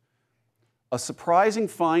place. A surprising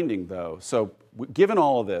finding, though, so given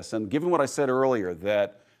all of this, and given what I said earlier,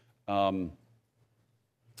 that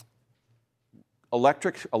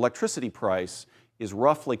electricity price is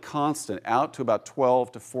roughly constant out to about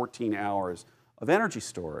 12 to 14 hours of energy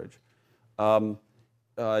storage.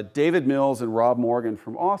 David Mills and Rob Morgan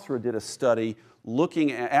from Austria did a study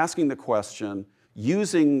asking the question,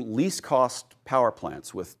 using least cost power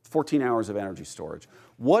plants with 14 hours of energy storage,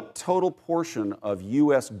 what total portion of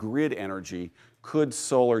US grid energy could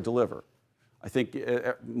solar deliver? I think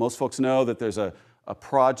most folks know that there's a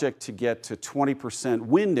project to get to 20%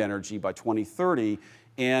 wind energy by 2030,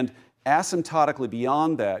 and asymptotically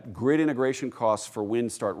beyond that, grid integration costs for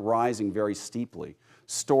wind start rising very steeply.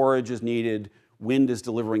 Storage is needed. wind is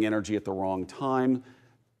delivering energy at the wrong time.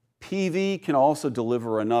 PV can also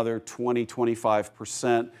deliver another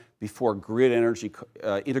 20–25% before grid energy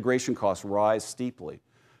integration costs rise steeply.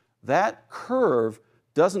 That curve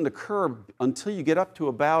doesn't occur until you get up to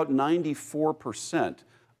about 94%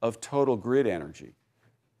 of total grid energy.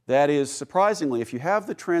 That is, surprisingly, if you have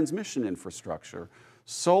the transmission infrastructure,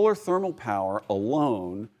 solar thermal power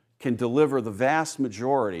alone can deliver the vast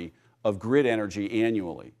majority of grid energy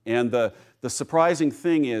annually. And the surprising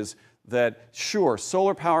thing is that, sure,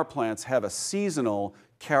 solar power plants have a seasonal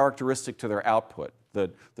characteristic to their output,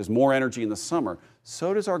 that there's more energy in the summer.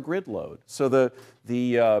 So does our grid load. So the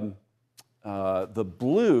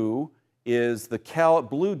blue is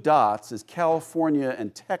blue dots is California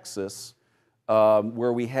and Texas,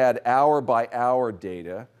 where we had hour-by-hour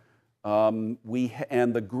data. And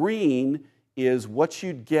the green is what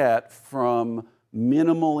you'd get from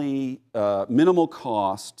minimal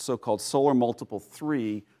cost, so-called solar multiple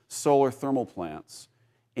 3 solar thermal plants.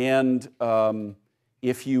 And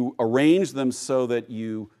if you arrange them so that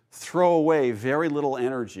you throw away very little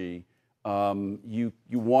energy, you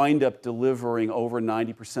wind up delivering over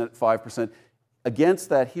 90%, 5%. Against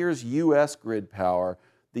that, here's US grid power.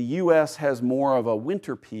 The US has more of a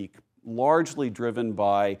winter peak, largely driven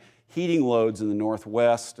by heating loads in the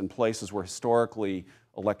Northwest and places where historically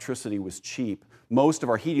electricity was cheap. Most of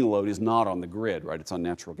our heating load is not on the grid, right? It's on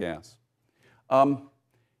natural gas.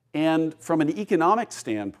 And from an economic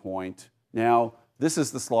standpoint, now, this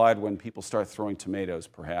is the slide when people start throwing tomatoes,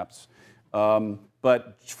 perhaps.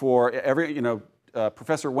 But for every,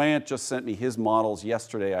 Professor Weyant just sent me his models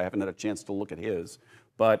yesterday. I haven't had a chance to look at his.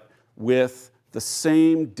 But with the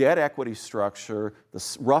same debt equity structure,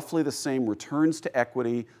 roughly the same returns to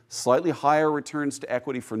equity, slightly higher returns to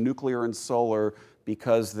equity for nuclear and solar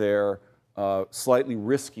because they're slightly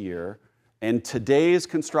riskier, and today's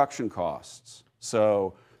construction costs.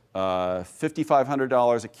 So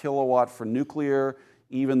 $5,500 a kilowatt for nuclear,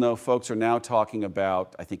 even though folks are now talking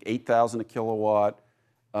about, I think, $8,000 a kilowatt.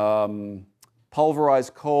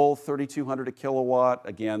 Pulverized coal, $3,200 a kilowatt.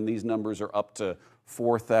 Again, these numbers are up to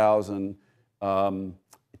 $4,000.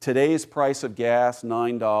 Today's price of gas,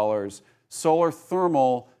 $9. Solar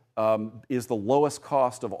thermal is the lowest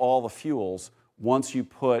cost of all the fuels once you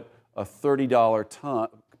put a $30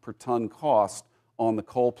 per ton cost on the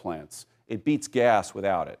coal plants. It beats gas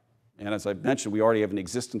without it. And as I mentioned, we already have an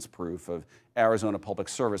existence proof of Arizona Public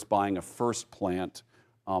Service buying a first plant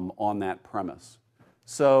on that premise.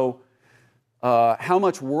 So how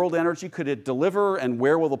much world energy could it deliver, and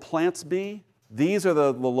where will the plants be? These are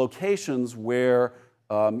the locations where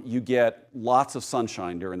you get lots of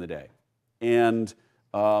sunshine during the day. And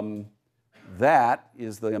that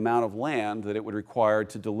is the amount of land that it would require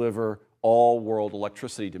to deliver all world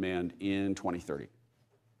electricity demand in 2030. I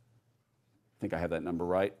think I have that number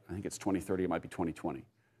right. I think it's 2030, it might be 2020.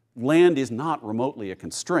 Land is not remotely a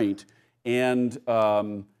constraint, and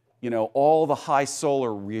all the high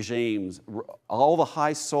solar regimes, all the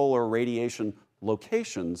high solar radiation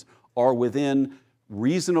locations are within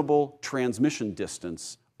reasonable transmission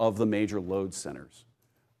distance of the major load centers.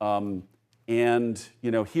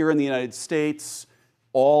 Here in the United States,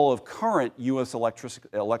 all of current US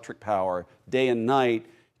electric power, day and night,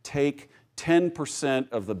 take 10%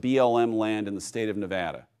 of the BLM land in the state of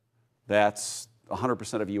Nevada. That's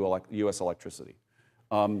 100% of US electricity.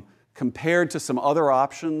 Compared to some other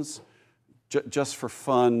options, just for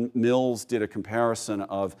fun, Mills did a comparison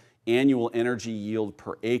of annual energy yield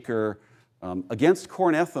per acre. Against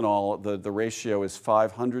corn ethanol, the ratio is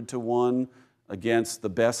 500 to 1. Against the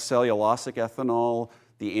best cellulosic ethanol,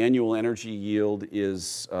 the annual energy yield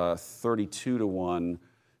is 32 to 1.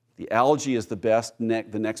 The algae is the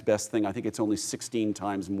next best thing. I think it's only 16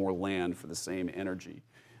 times more land for the same energy.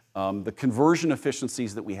 The conversion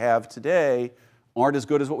efficiencies that we have today aren't as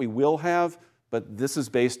good as what we will have, but this is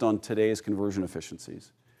based on today's conversion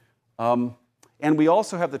efficiencies. And we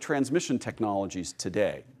also have the transmission technologies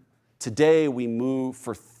today. Today, we move,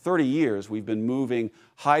 for 30 years, we've been moving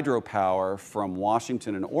hydropower from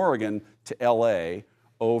Washington and Oregon to LA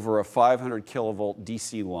over a 500 kilovolt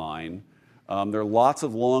DC line. There are lots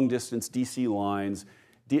of long-distance DC lines,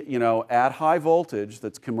 at high voltage.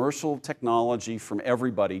 That's commercial technology from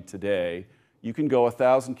everybody today. You can go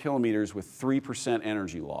 1,000 kilometers with 3%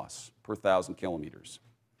 energy loss per 1,000 kilometers.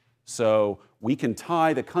 So we can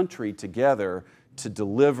tie the country together to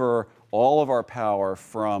deliver all of our power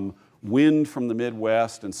from wind from the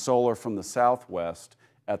Midwest and solar from the Southwest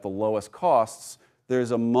at the lowest costs.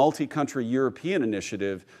 There's a multi-country European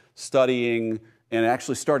initiative studying and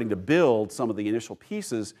actually starting to build some of the initial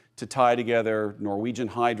pieces to tie together Norwegian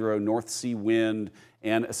hydro, North Sea wind,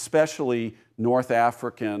 and especially North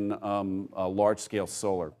African large-scale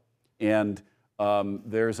solar. And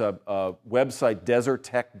there's a website,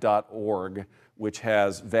 deserttech.org, which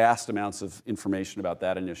has vast amounts of information about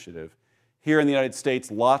that initiative. Here in the United States,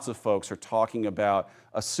 lots of folks are talking about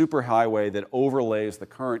a superhighway that overlays the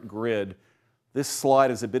current grid. This slide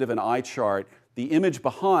is a bit of an eye chart. The image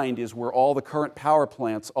behind is where all the current power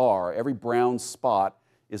plants are. Every brown spot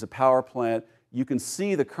is a power plant. You can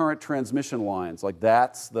see the current transmission lines. Like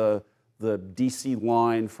that's the DC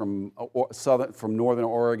line from northern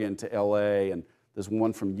Oregon to LA, and there's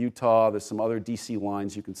one from Utah. There's some other DC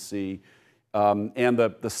lines you can see. And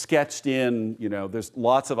the sketched in, there's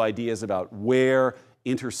lots of ideas about where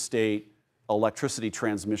interstate electricity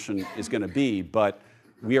transmission is going to be, but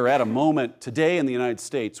we are at a moment today in the United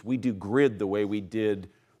States, we do grid the way we did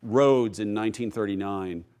roads in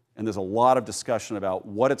 1939, and there's a lot of discussion about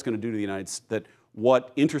what it's going to do to the United States,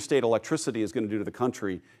 what interstate electricity is going to do to the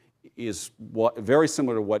country is very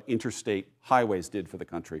similar to what interstate highways did for the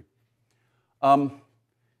country.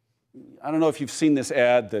 I don't know if you've seen this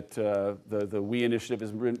ad that the We Initiative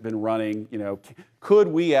has been running. Could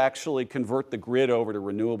we actually convert the grid over to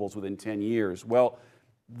renewables within 10 years? Well,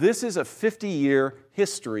 this is a 50-year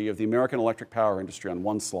history of the American electric power industry on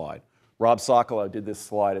one slide. Rob Sokolow did this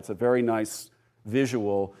slide. It's a very nice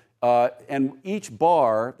visual. And each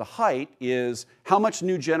bar, the height, is how much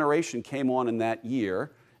new generation came on in that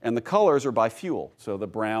year. And the colors are by fuel. So the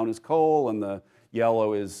brown is coal, and the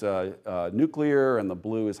yellow is nuclear, and the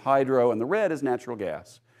blue is hydro, and the red is natural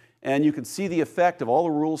gas. And you can see the effect of all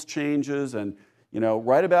the rules changes, and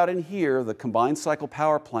right about in here, the combined cycle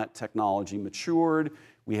power plant technology matured.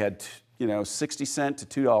 We had 60 cent to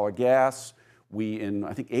 $2 gas. In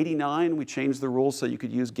I think '89, we changed the rules so you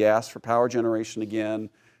could use gas for power generation again.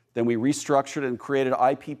 Then we restructured and created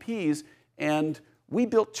IPPs, and we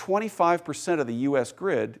built 25% of the US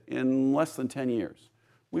grid in less than 10 years.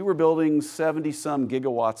 We were building 70-some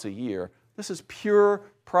gigawatts a year. This is pure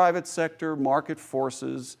private sector, market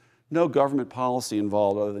forces, no government policy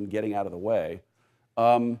involved other than getting out of the way.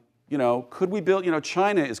 Could we build,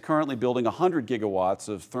 China is currently building 100 gigawatts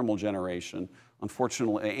of thermal generation.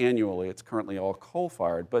 Unfortunately, annually, it's currently all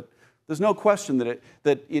coal-fired. But there's no question that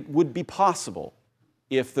it would be possible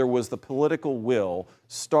if there was the political will,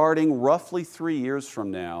 starting roughly 3 years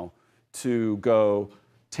from now, to go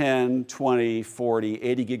 10, 20, 40,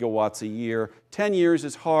 80 gigawatts a year. 10 years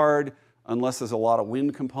is hard unless there's a lot of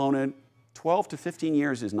wind component. 12 to 15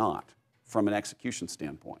 years is not, from an execution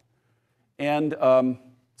standpoint. And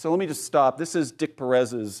so let me just stop. This is Dick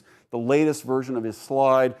Perez's, the latest version of his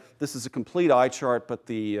slide. This is a complete eye chart, but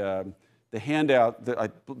the handout,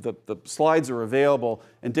 the slides are available,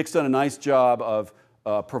 and Dick's done a nice job of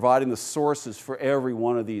providing the sources for every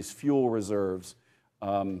one of these fuel reserves.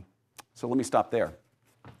 So let me stop there.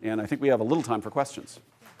 And I think we have a little time for questions.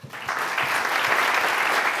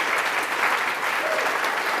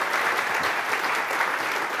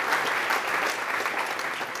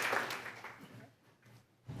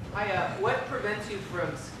 Hi, what prevents you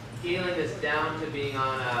from scaling this down to being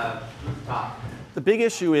on a rooftop? The big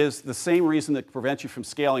issue is the same reason that prevents you from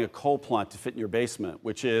scaling a coal plant to fit in your basement,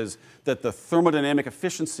 which is that the thermodynamic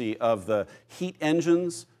efficiency of the heat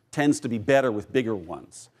engines tends to be better with bigger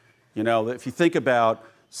ones. If you think about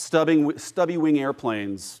stubby wing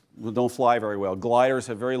airplanes, don't fly very well. Gliders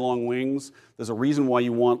have very long wings. There's a reason why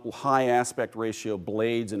you want high aspect ratio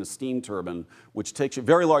blades in a steam turbine, which takes you,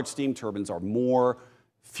 very large steam turbines are more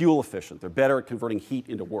fuel efficient. They're better at converting heat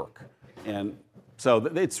into work. And so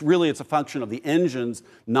it's a function of the engines,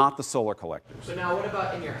 not the solar collectors. So now what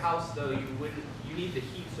about in your house, though? You need the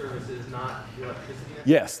heat services, not the electricity?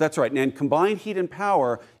 Yes, that's right. And combined heat and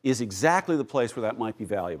power is exactly the place where that might be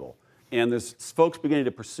valuable. And there's folks beginning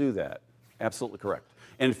to pursue that. Absolutely correct.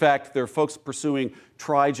 And in fact, there are folks pursuing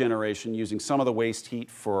tri-generation using some of the waste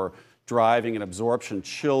heat for driving an absorption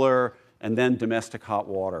chiller and then domestic hot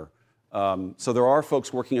water. So there are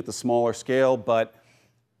folks working at the smaller scale, but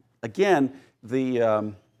again,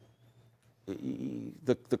 the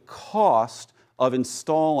cost of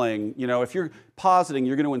installing, if you're positing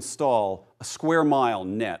you're going to install a square mile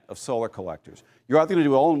net of solar collectors, you're either going to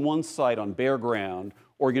do it all in one site on bare ground,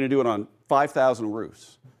 or you're going to do it on 5,000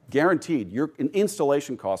 roofs. Guaranteed, your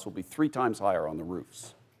installation costs will be 3 times higher on the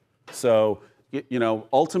roofs. So,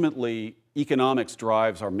 ultimately, economics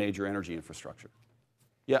drives our major energy infrastructure.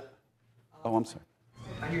 Yeah. Oh, I'm sorry.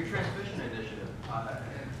 On your transmission initiative,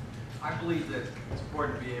 I believe that it's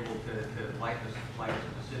important to be able to light the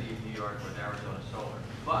city of New York with Arizona Solar.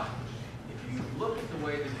 But if you look at the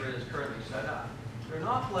way the grid is currently set up, there are an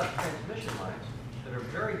awful lot of transmission lines that are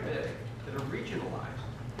very big, that are regionalized.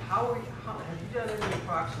 Have you done any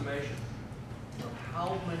approximation of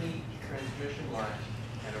how many transmission lines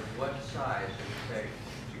and of what size it would take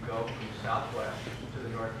to go from southwest to the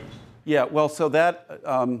northeast? Yeah, well, so that,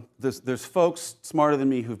 there's folks smarter than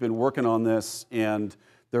me who've been working on this, and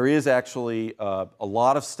there is actually a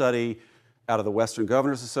lot of study out of the Western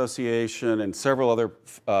Governors Association and several other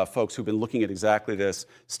folks who've been looking at exactly this.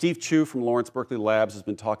 Steve Chu from Lawrence Berkeley Labs has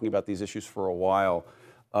been talking about these issues for a while.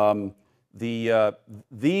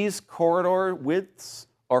 These corridor widths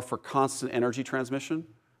are for constant energy transmission.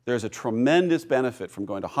 There's a tremendous benefit from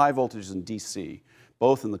going to high voltages in DC,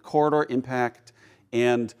 both in the corridor impact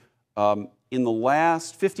and in the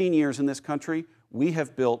last 15 years in this country, we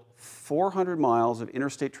have built 400 miles of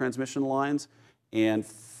interstate transmission lines and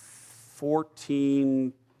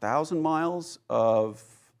 14,000 miles of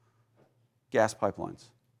gas pipelines.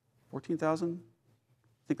 14,000? I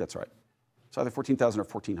think that's right. It's either 14,000 or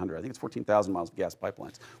 1,400. I think it's 14,000 miles of gas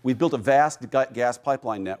pipelines. We've built a vast gas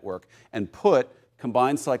pipeline network and put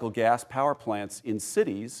combined cycle gas power plants in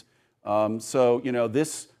cities. So, you know,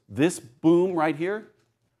 this boom right here,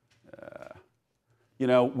 you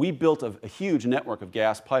know, we built a huge network of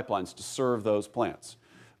gas pipelines to serve those plants.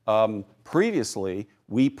 Previously,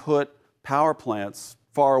 we put power plants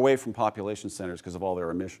far away from population centers because of all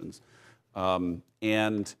their emissions.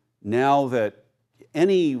 And now that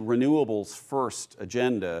any renewables first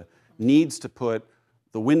agenda needs to put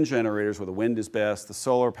the wind generators where the wind is best, the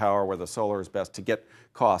solar power where the solar is best to get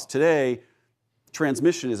cost. Today,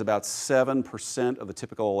 transmission is about 7% of the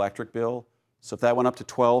typical electric bill. So if that went up to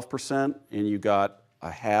 12% and you got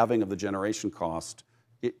a halving of the generation cost,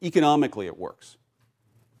 economically it works.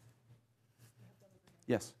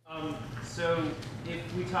 Yes? So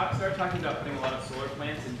if we start talking about putting a lot of solar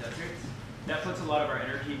plants in deserts, that puts a lot of our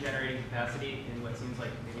energy generating capacity in what seems like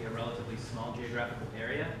maybe a relatively small geographical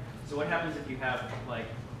area. So what happens if you have like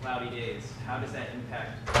cloudy days? How does that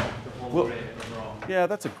impact the whole grid overall? Yeah,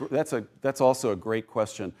 that's also a great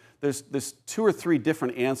question. There's 2 or 3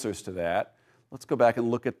 different answers to that. Let's go back and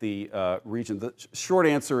look at the region. The short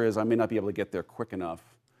answer is I may not be able to get there quick enough.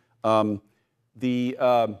 The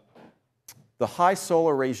high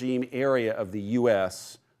solar regime area of the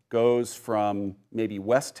U.S. goes from maybe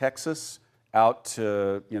West Texas out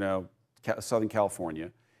to, you know, Southern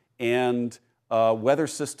California, and weather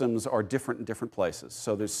systems are different in different places.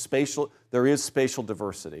 So there is spatial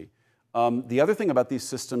diversity. The other thing about these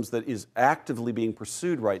systems that is actively being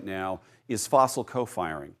pursued right now is fossil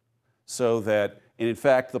co-firing. So that, and in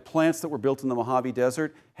fact, the plants that were built in the Mojave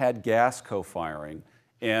Desert had gas co-firing.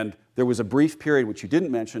 And there was a brief period, which you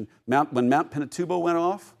didn't mention, when Mount Pinatubo went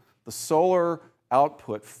off, the solar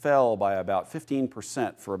output fell by about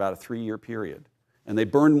 15% for about a 3-year period. And they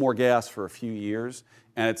burned more gas for a few years.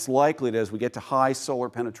 And it's likely that as we get to high solar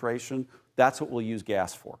penetration, that's what we'll use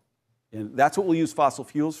gas for. And that's what we'll use fossil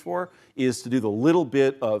fuels for, is to do the little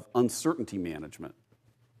bit of uncertainty management.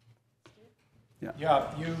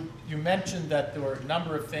 Yeah, you mentioned that there were a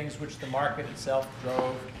number of things which the market itself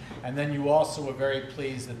drove, and then you also were very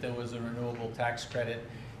pleased that there was a renewable tax credit.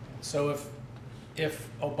 So if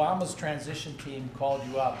Obama's transition team called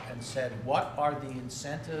you up and said, what are the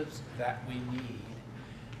incentives that we need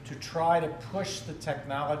to try to push the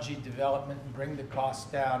technology development and bring the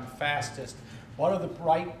costs down fastest, what are the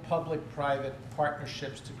right public-private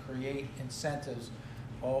partnerships to create incentives?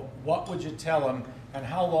 Well, what would you tell them, and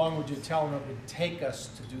how long would you tell them it would take us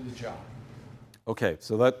to do the job? Okay,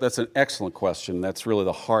 so that's an excellent question. That's really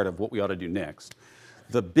the heart of what we ought to do next.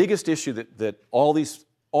 The biggest issue that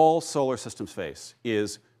all solar systems face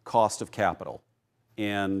is cost of capital.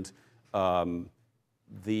 And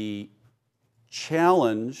the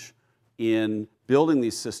challenge in building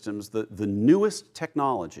these systems, the newest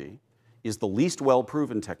technology is the least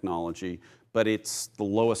well-proven technology, but it's the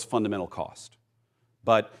lowest fundamental cost.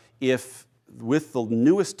 But if with the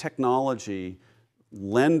newest technology,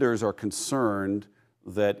 lenders are concerned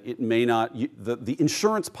that it may not, the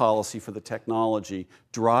insurance policy for the technology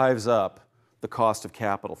drives up the cost of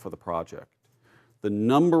capital for the project. The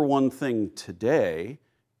number one thing today,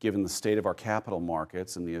 given the state of our capital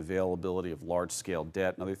markets and the availability of large-scale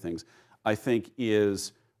debt and other things, I think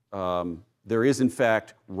is, there is in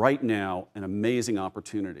fact right now an amazing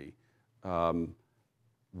opportunity.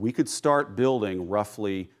 We could start building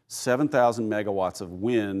roughly 7,000 megawatts of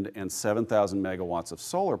wind and 7,000 megawatts of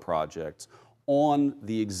solar projects on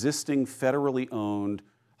the existing federally owned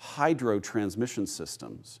hydro transmission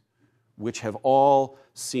systems, which have all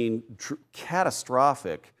seen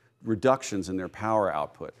catastrophic reductions in their power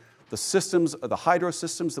output. The hydro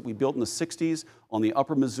systems that we built in the 60s on the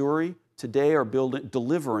upper Missouri today are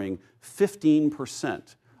delivering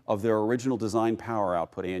 15% of their original design power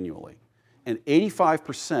output annually. And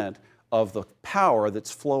 85% of the power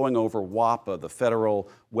that's flowing over WAPA, the Federal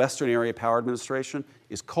Western Area Power Administration,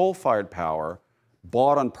 is coal-fired power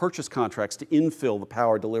bought on purchase contracts to infill the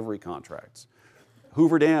power delivery contracts.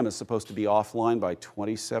 Hoover Dam is supposed to be offline by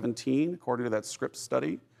 2017, according to that Scripps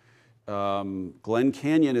study. Glen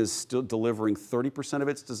Canyon is still delivering 30% of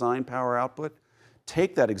its design power output.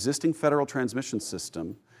 Take that existing federal transmission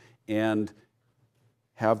system and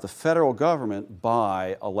have the federal government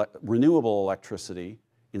buy renewable electricity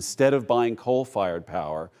instead of buying coal-fired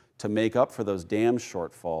power to make up for those dam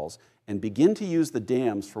shortfalls, and begin to use the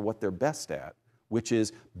dams for what they're best at, which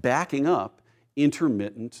is backing up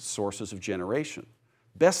intermittent sources of generation.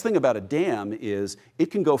 Best thing about a dam is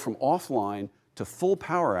it can go from offline to full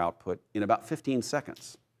power output in about 15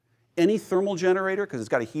 seconds. Any thermal generator, because it's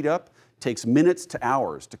got to heat up, takes minutes to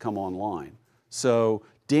hours to come online. So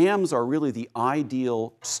dams are really the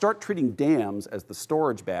ideal. Start treating dams as the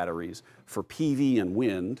storage batteries for PV and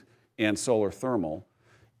wind and solar thermal,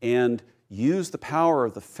 and use the power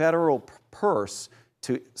of the federal purse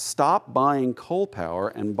to stop buying coal power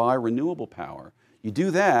and buy renewable power. You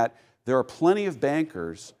do that, there are plenty of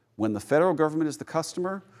bankers, when the federal government is the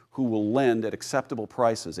customer, who will lend at acceptable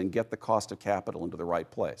prices and get the cost of capital into the right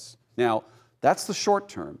place. Now, that's the short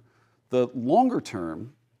term. The longer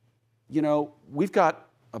term, you know, we've got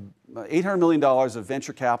 $800 million of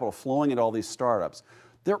venture capital flowing at all these startups.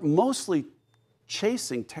 They're mostly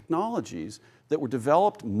chasing technologies that were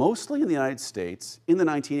developed mostly in the United States in the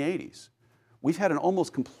 1980s. We've had an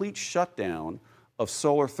almost complete shutdown of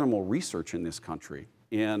solar thermal research in this country.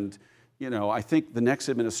 And you know, I think the next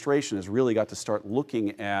administration has really got to start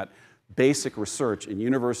looking at basic research in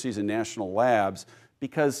universities and national labs,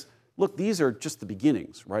 because, look, these are just the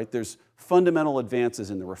beginnings, right? There's fundamental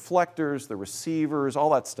advances in the reflectors, the receivers,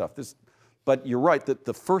 all that stuff. But you're right that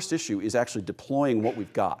the first issue is actually deploying what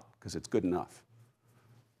we've got, because it's good enough.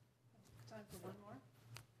 Time for one more.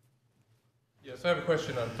 Yes, I have a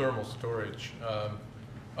question on thermal storage.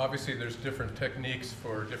 Obviously, there's different techniques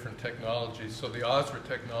for different technologies. So the OSRA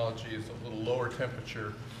technology is a little lower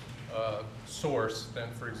temperature source than,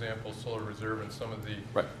 for example, solar reserve and some of the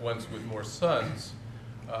ones with more suns.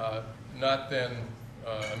 Not then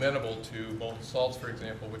amenable to molten salts, for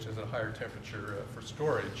example, which is a higher temperature for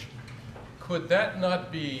storage. Could that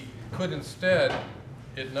not be, could instead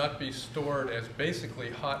it not be stored as basically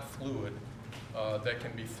hot fluid that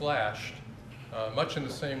can be flashed, much in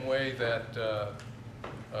the same way that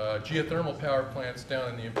geothermal power plants down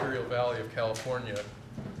in the Imperial Valley of California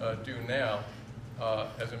do now,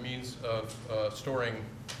 as a means of storing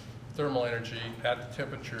thermal energy at the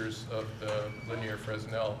temperatures of the linear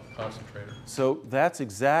Fresnel concentrator? So that's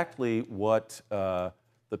exactly what the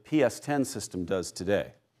PS10 system does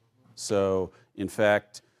today. So in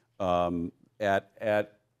fact,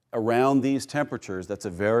 at around these temperatures, that's a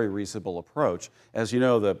very reasonable approach. As you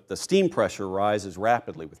know, the steam pressure rises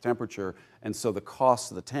rapidly with temperature, and so the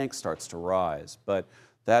cost of the tank starts to rise. But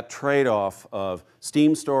that trade-off of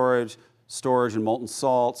steam storage, storage in molten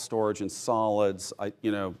salt, storage in solids,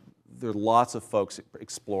 you know, there are lots of folks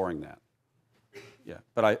exploring that. Yeah,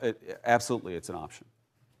 but absolutely, it's an option.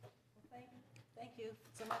 Thank you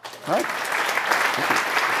so much. All right.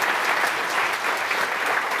 Thank you.